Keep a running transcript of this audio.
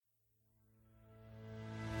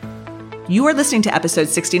You are listening to episode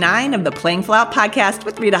 69 of the Playing Full Out podcast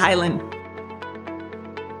with Rita Hyland.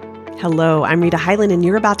 Hello, I'm Rita Hyland, and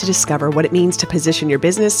you're about to discover what it means to position your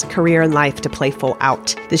business, career, and life to play full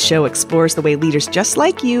out. This show explores the way leaders just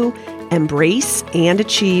like you embrace and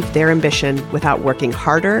achieve their ambition without working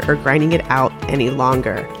harder or grinding it out any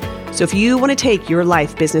longer. So if you want to take your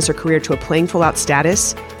life, business, or career to a playing full out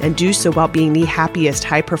status and do so while being the happiest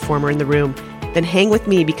high performer in the room, then hang with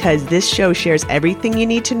me because this show shares everything you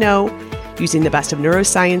need to know using the best of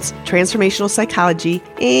neuroscience, transformational psychology,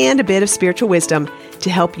 and a bit of spiritual wisdom to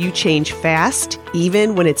help you change fast,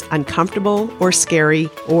 even when it's uncomfortable or scary,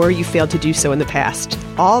 or you failed to do so in the past.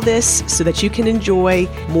 All this so that you can enjoy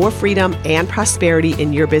more freedom and prosperity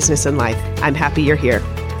in your business and life. I'm happy you're here.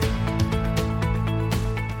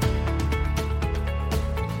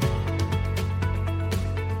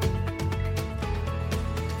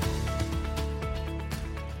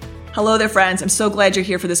 Hello there, friends. I'm so glad you're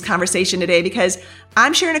here for this conversation today because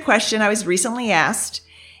I'm sharing a question I was recently asked.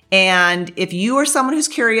 And if you are someone who's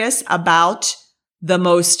curious about the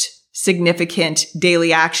most significant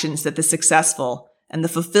daily actions that the successful and the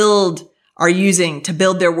fulfilled are using to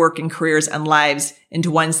build their work and careers and lives into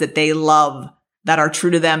ones that they love, that are true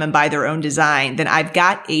to them and by their own design, then I've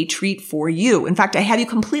got a treat for you. In fact, I have you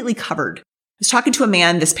completely covered. I was talking to a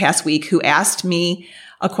man this past week who asked me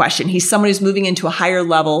a question. He's someone who's moving into a higher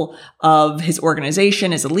level of his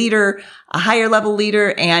organization as a leader, a higher level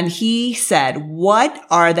leader. And he said, what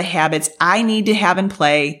are the habits I need to have in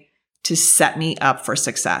play to set me up for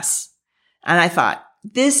success? And I thought,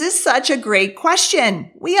 this is such a great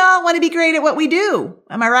question. We all want to be great at what we do.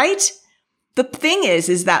 Am I right? The thing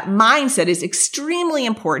is that mindset is extremely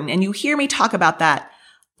important. And you hear me talk about that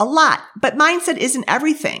a lot, but mindset isn't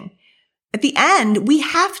everything. At the end, we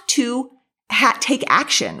have to take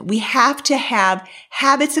action. We have to have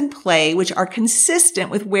habits in play which are consistent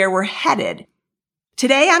with where we're headed.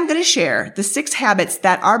 Today, I'm going to share the 6 habits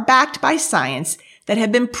that are backed by science that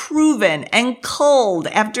have been proven and culled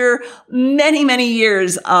after many, many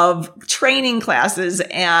years of training classes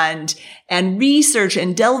and research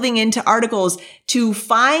and delving into articles to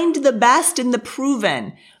find the best in the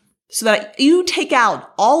proven so that you take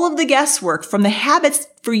out all of the guesswork from the habits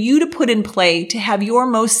for you to put in play to have your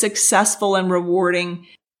most successful and rewarding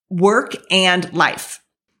work and life.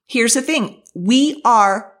 Here's the thing. We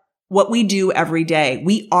are what we do every day.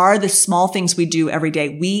 We are the small things we do every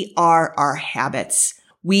day. We are our habits.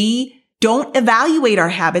 We don't evaluate our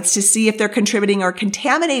habits to see if they're contributing or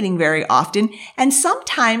contaminating very often. And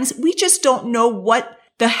sometimes we just don't know what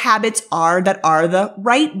the habits are that are the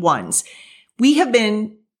right ones. We have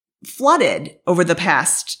been flooded over the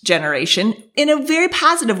past generation in a very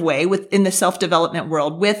positive way within the self-development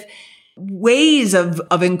world with ways of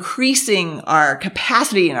increasing our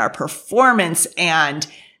capacity and our performance. And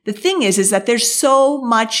the thing is that there's so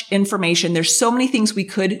much information. There's so many things we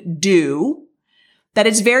could do that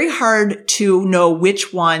it's very hard to know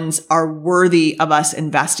which ones are worthy of us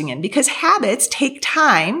investing in because habits take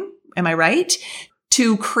time. Am I right?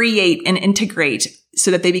 To create and integrate so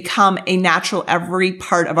that they become a natural every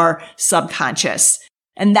part of our subconscious.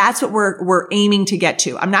 And that's what we're aiming to get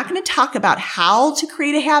to. I'm not going to talk about how to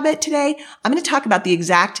create a habit today. I'm going to talk about the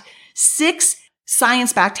exact 6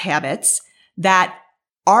 science-backed habits that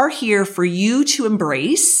are here for you to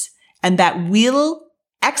embrace and that will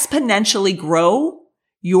exponentially grow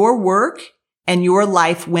your work and your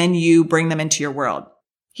life when you bring them into your world.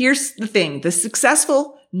 Here's the thing. The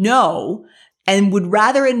successful know and would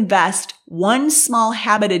rather invest one small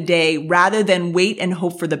habit a day rather than wait and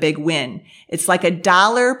hope for the big win. It's like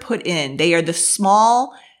 $1 put in. They are the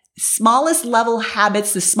smallest level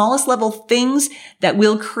habits, the smallest level things that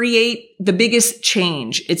will create the biggest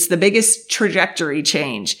change. It's the biggest trajectory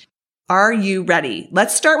change. Are you ready?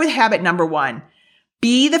 Let's start with habit number 1.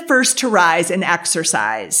 Be the first to rise and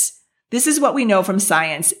exercise. This is what we know from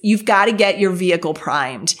science. You've got to get your vehicle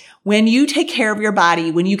primed. When you take care of your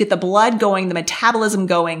body, when you get the blood going, the metabolism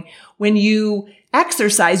going, when you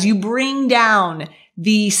exercise, you bring down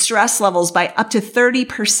the stress levels by up to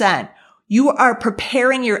 30%. You are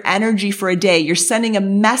preparing your energy for a day. You're sending a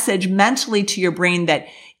message mentally to your brain that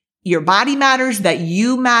your body matters, that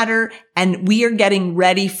you matter, and we are getting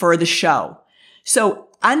ready for the show. So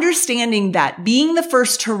understanding that being the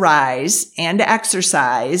first to rise and to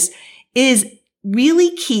exercise is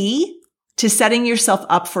really key to setting yourself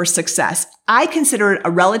up for success. I consider it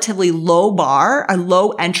a relatively low bar, a low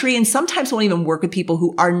entry, and sometimes won't even work with people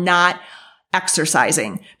who are not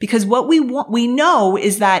exercising because what we know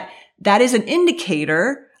is that is an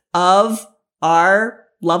indicator of our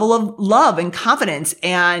level of love and confidence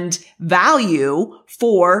and value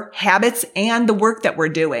for habits and the work that we're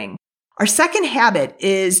doing. Our second habit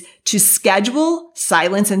is to schedule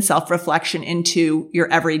silence and self-reflection into your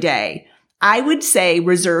everyday. I would say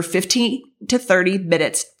reserve 15 to 30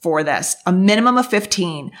 minutes for this, a minimum of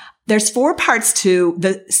 15. There's 4 parts to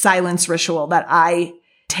the silence ritual that I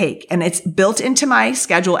take, and it's built into my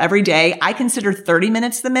schedule every day. I consider 30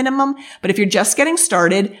 minutes the minimum, but if you're just getting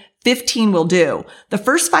started, 15 will do. The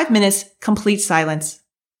first 5 minutes, complete silence,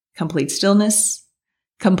 complete stillness,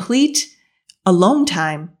 complete alone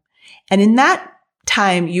time. And in that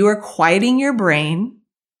time, you are quieting your brain.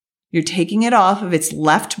 You're taking it off of its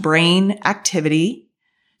left brain activity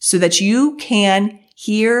so that you can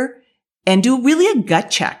hear and do really a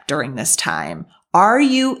gut check during this time. Are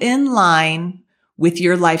you in line with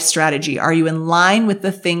your life strategy? Are you in line with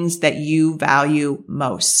the things that you value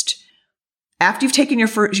most? After you've taken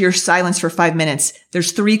your silence for 5 minutes,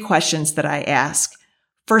 there's 3 questions that I ask.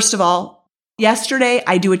 First of all, yesterday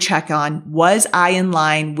I do a check on, was I in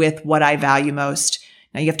line with what I value most?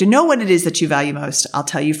 Now you have to know what it is that you value most. I'll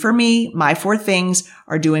tell you, for me, my 4 things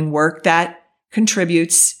are doing work that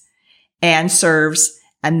contributes and serves.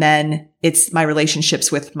 And then it's my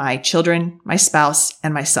relationships with my children, my spouse,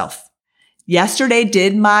 and myself. Yesterday,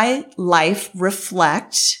 did my life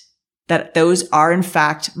reflect that those are in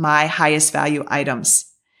fact my highest value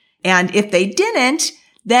items? And if they didn't,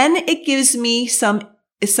 then it gives me some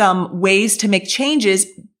ways to make changes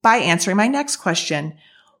by answering my next question.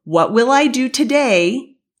 What will I do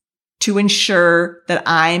today to ensure that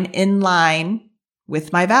I'm in line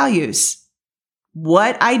with my values?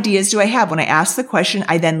 What ideas do I have? When I ask the question,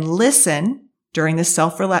 I then listen during the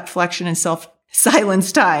self-reflection and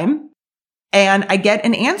self-silence time, and I get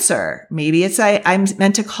an answer. Maybe it's I'm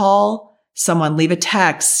meant to call someone, leave a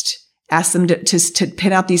text, ask them to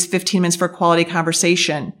pin out these 15 minutes for a quality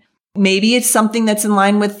conversation. Maybe it's something that's in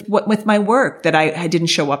line with my work that I didn't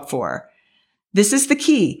show up for. This is the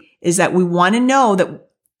key, is that we want to know that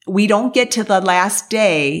we don't get to the last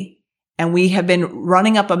day and we have been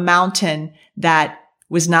running up a mountain that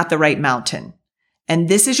was not the right mountain. And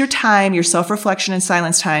this is your time, your self-reflection and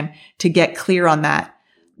silence time, to get clear on that.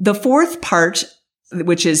 The 4th part,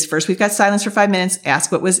 which is first we've got silence for 5 minutes, ask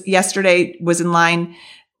what was yesterday, was I in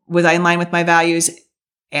line with my values?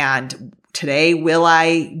 And today, will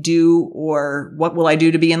I do, or what will I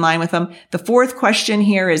do to be in line with them? The 4th question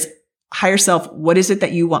here is higher self. What is it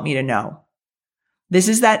that you want me to know? This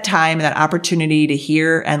is that time, that opportunity to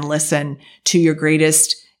hear and listen to your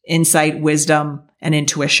greatest insight, wisdom, and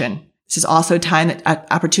intuition. This is also time,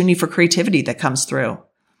 opportunity for creativity that comes through.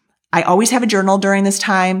 I always have a journal during this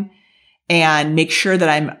time and make sure that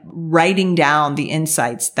I'm writing down the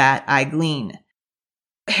insights that I glean.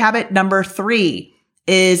 Habit number 3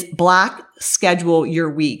 is schedule your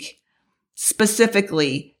week.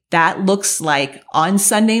 Specifically, that looks like on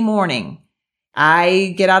Sunday morning,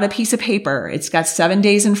 I get out a piece of paper. It's got 7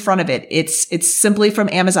 days in front of it. It's simply from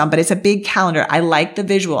Amazon, but it's a big calendar. I like the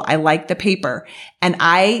visual. I like the paper. And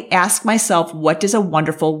I ask myself, what does a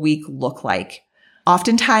wonderful week look like?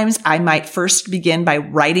 Oftentimes, I might first begin by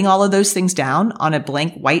writing all of those things down on a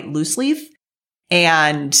blank white loose leaf.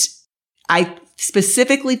 And I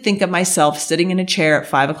specifically think of myself sitting in a chair at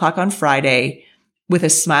 5 o'clock on Friday with a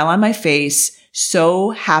smile on my face,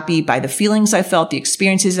 so happy by the feelings I felt, the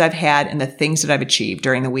experiences I've had, and the things that I've achieved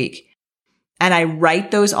during the week. And I write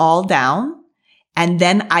those all down, and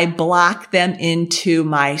then I block them into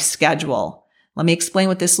my schedule. Let me explain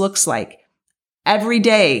what this looks like. Every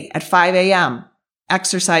day at 5 a.m.,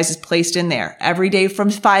 exercise is placed in there. Every day from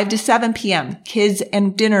 5 to 7 p.m., kids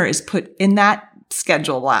and dinner is put in that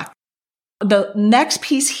schedule block. The next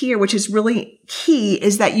piece here, which is really key,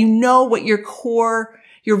 is that you know what your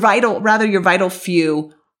vital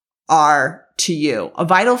few are to you. A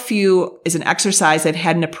vital few is an exercise I've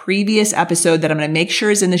had in a previous episode that I'm going to make sure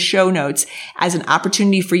is in the show notes as an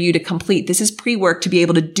opportunity for you to complete. This is pre-work to be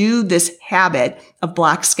able to do this habit of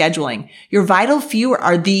block scheduling. Your vital few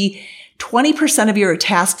are the 20% of your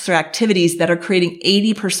tasks or activities that are creating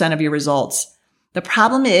 80% of your results. The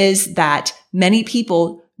problem is that many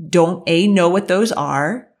people don't A, know what those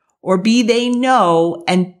are, or B, they know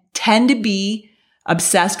and tend to be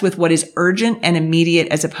obsessed with what is urgent and immediate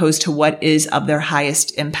as opposed to what is of their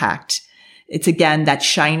highest impact. It's again, that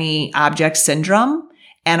shiny object syndrome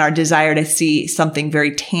and our desire to see something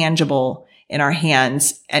very tangible in our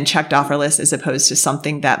hands and checked off our list as opposed to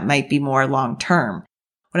something that might be more long-term.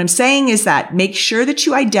 What I'm saying is that make sure that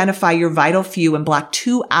you identify your vital few and block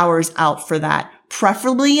 2 hours out for that,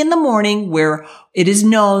 preferably in the morning where it is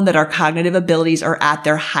known that our cognitive abilities are at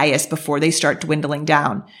their highest before they start dwindling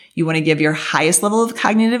down. You want to give your highest level of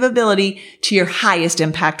cognitive ability to your highest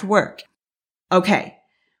impact work. Okay.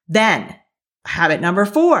 Then habit number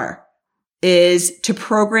 4, is to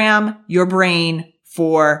program your brain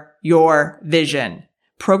for your vision.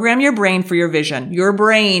 Program your brain for your vision. Your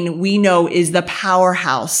brain, we know, is the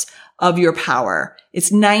powerhouse of your power.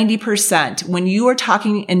 It's 90%. When you are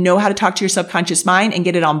talking and know how to talk to your subconscious mind and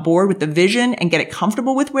get it on board with the vision and get it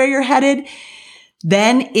comfortable with where you're headed,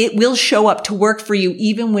 then it will show up to work for you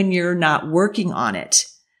even when you're not working on it.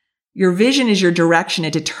 Your vision is your direction.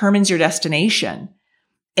 It determines your destination.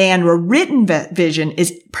 And a written vision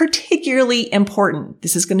is particularly important.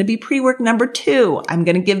 This is going to be pre-work number 2. I'm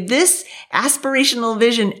going to give this aspirational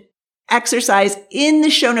vision exercise in the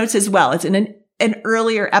show notes as well. It's in an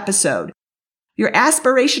earlier episode. Your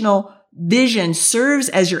aspirational vision serves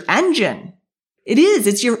as your engine. It is.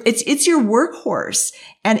 It's your workhorse,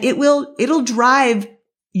 and it'll drive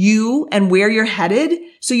you and where you're headed.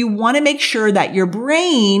 So you want to make sure that your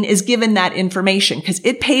brain is given that information because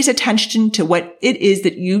it pays attention to what it is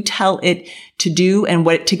that you tell it to do and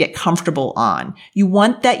what to get comfortable on. You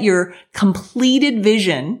want that your completed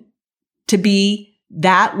vision to be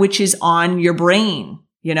that which is on your brain.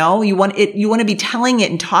 You know, you want to be telling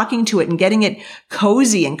it and talking to it and getting it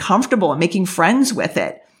cozy and comfortable and making friends with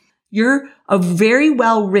it. A very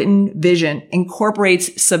well-written vision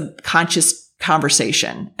incorporates subconscious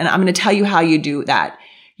conversation. And I'm going to tell you how you do that.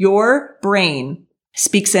 Your brain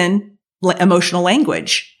speaks in emotional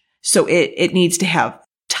language. So it needs to have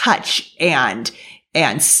touch and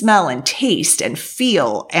smell and taste and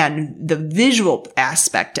feel and the visual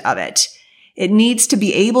aspect of it. It needs to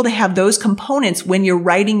be able to have those components when you're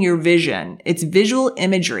writing your vision. It's visual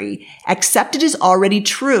imagery. Accept it is already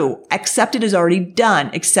true. Accept it is already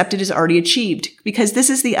done. Accept it is already achieved. Because this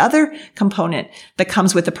is the other component that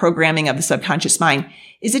comes with the programming of the subconscious mind,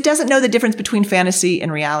 is it doesn't know the difference between fantasy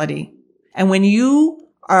and reality. And when you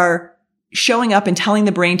are showing up and telling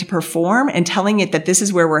the brain to perform and telling it that this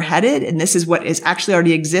is where we're headed and this is what is actually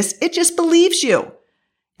already exists, it just believes you.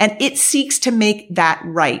 And it seeks to make that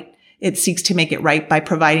right. It seeks to make it right by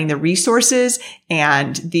providing the resources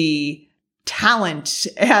and the talent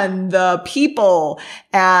and the people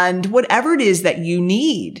and whatever it is that you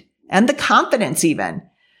need and the confidence even.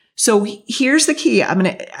 So here's the key.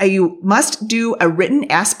 You must do a written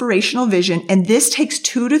aspirational vision. And this takes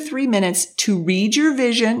 2 to 3 minutes to read your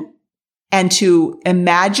vision and to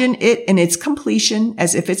imagine it in its completion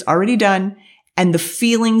as if it's already done and the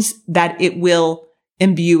feelings that it will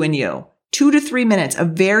imbue in you. 2 to 3 minutes, a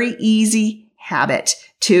very easy habit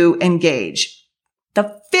to engage.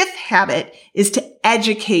 The 5th habit is to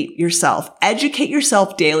educate yourself. Educate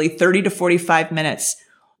yourself daily, 30 to 45 minutes.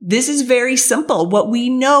 This is very simple. What we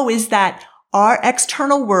know is that our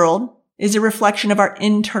external world is a reflection of our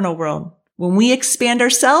internal world. When we expand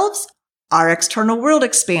ourselves, our external world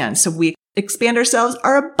expands. So we expand ourselves,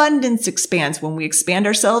 our abundance expands. When we expand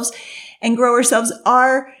ourselves and grow ourselves,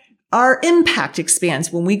 our impact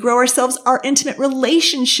expands. When we grow ourselves, our intimate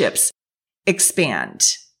relationships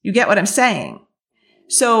expand. You get what I'm saying?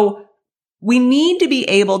 So we need to be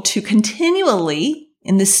able to continually,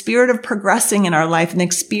 in the spirit of progressing in our life and the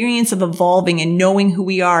experience of evolving and knowing who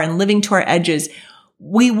we are and living to our edges,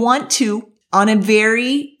 we want to, on a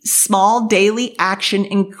very small daily action,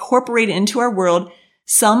 incorporate into our world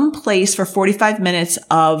some place for 45 minutes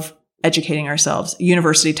of educating ourselves,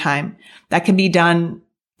 university time. That can be done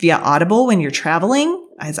via Audible when you're traveling,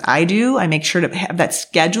 as I do. I make sure to have that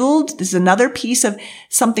scheduled. This is another piece of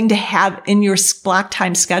something to have in your block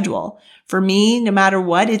time schedule. For me, no matter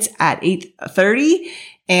what, it's at 8:30.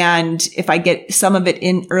 And if I get some of it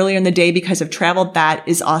in earlier in the day because of travel, that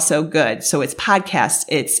is also good. So it's podcasts,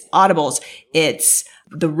 it's Audibles, it's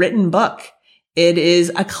the written book. It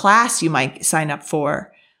is a class you might sign up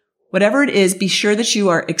for. Whatever it is, be sure that you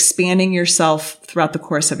are expanding yourself throughout the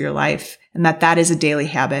course of your life and that is a daily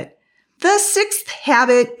habit. The 6th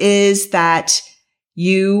habit is that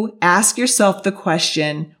you ask yourself the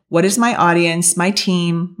question, what does my audience, my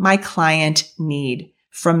team, my client need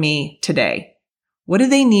from me today? What do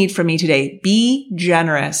they need from me today? Be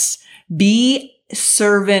generous. Be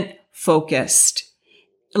servant focused.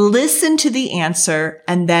 Listen to the answer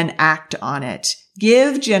and then act on it.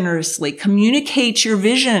 Give generously. Communicate your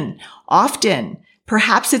vision often.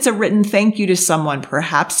 Perhaps it's a written thank you to someone.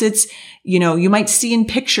 Perhaps it's, you might see in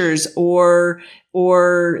pictures or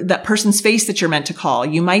that person's face that you're meant to call.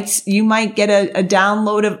 You might get a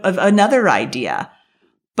download of another idea,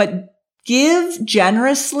 but give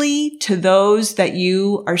generously to those that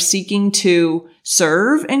you are seeking to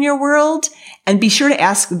serve in your world. And be sure to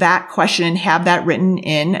ask that question and have that written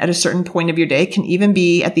in at a certain point of your day. It can even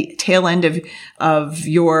be at the tail end of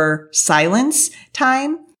your silence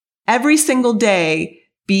time. Every single day,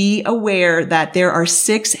 be aware that there are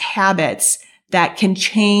 6 habits that can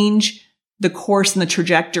change the course and the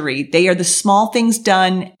trajectory. They are the small things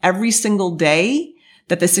done every single day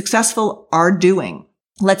that the successful are doing.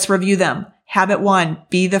 Let's review them. Habit 1,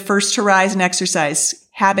 be the first to rise and exercise.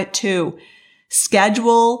 Habit 2,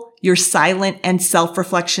 schedule your silent and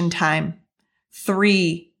self-reflection time.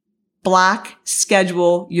 3, block,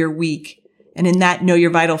 schedule your week. And in that, know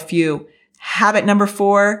your vital few. Habit number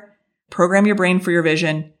 4, program your brain for your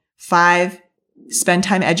vision. 5, spend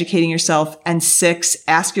time educating yourself. And 6,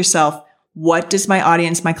 ask yourself, what does my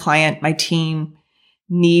audience, my client, my team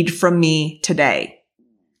need from me today?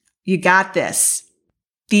 You got this.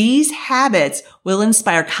 These habits will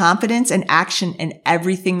inspire confidence and action in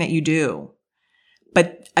everything that you do.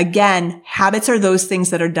 But again, habits are those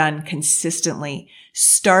things that are done consistently.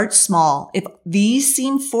 Start small. If these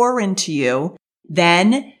seem foreign to you,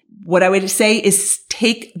 then what I would say is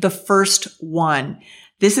take the first one.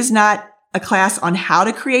 This is not a class on how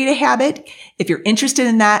to create a habit. If you're interested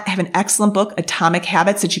in that, I have an excellent book, Atomic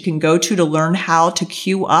Habits, that you can go to learn how to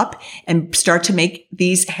cue up and start to make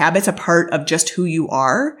these habits a part of just who you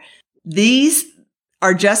are. These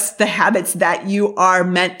are just the habits that you are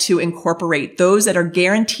meant to incorporate, those that are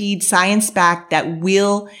guaranteed, science-backed, that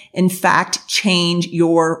will, in fact, change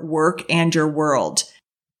your work and your world.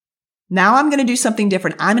 Now I'm going to do something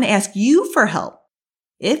different. I'm going to ask you for help.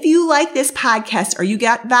 If you like this podcast or you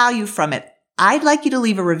got value from it, I'd like you to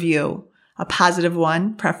leave a review, a positive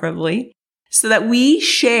one, preferably, so that we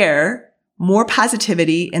share more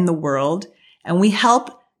positivity in the world and we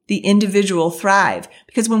help the individual thrive.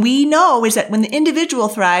 Because when we know is that when the individual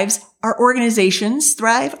thrives, our organizations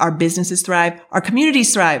thrive, our businesses thrive, our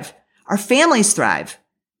communities thrive, our families thrive.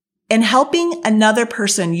 And helping another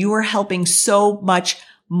person, you are helping so much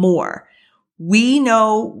more. We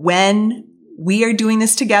know when we are doing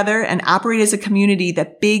this together and operate as a community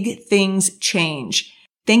that big things change.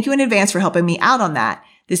 Thank you in advance for helping me out on that.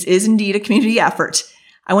 This is indeed a community effort.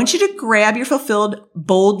 I want you to grab your Fulfilled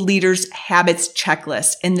Bold Leaders Habits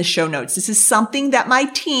checklist in the show notes. This is something that my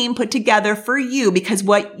team put together for you because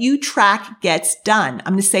what you track gets done.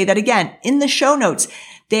 I'm going to say that again. In the show notes,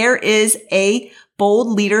 there is a Bold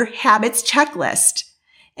Leader Habits checklist.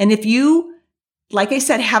 And if you, like I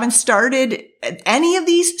said, haven't started any of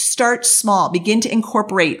these, start small. Begin to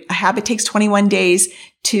incorporate. A habit takes 21 days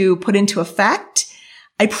to put into effect.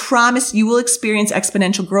 I promise you will experience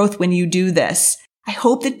exponential growth when you do this. I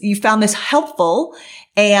hope that you found this helpful,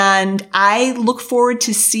 and I look forward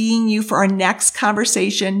to seeing you for our next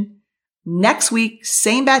conversation next week.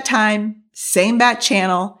 Same bat time, same bat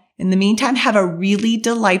channel. In the meantime, have a really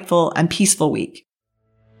delightful and peaceful week.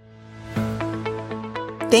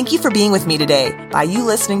 Thank you for being with me today. By you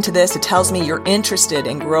listening to this, it tells me you're interested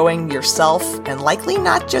in growing yourself and likely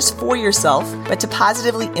not just for yourself, but to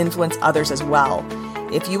positively influence others as well.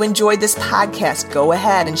 If you enjoyed this podcast, go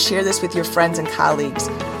ahead and share this with your friends and colleagues.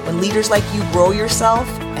 When leaders like you grow yourself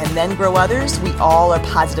and then grow others, we all are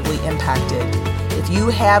positively impacted. If you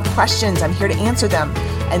have questions, I'm here to answer them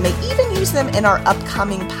and may even use them in our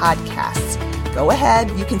upcoming podcasts. Go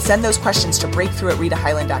ahead. You can send those questions to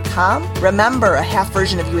breakthrough@ritahighland.com. Remember, a half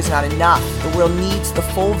version of you is not enough. The world needs the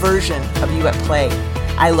full version of you at play.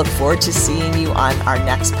 I look forward to seeing you on our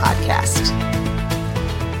next podcast.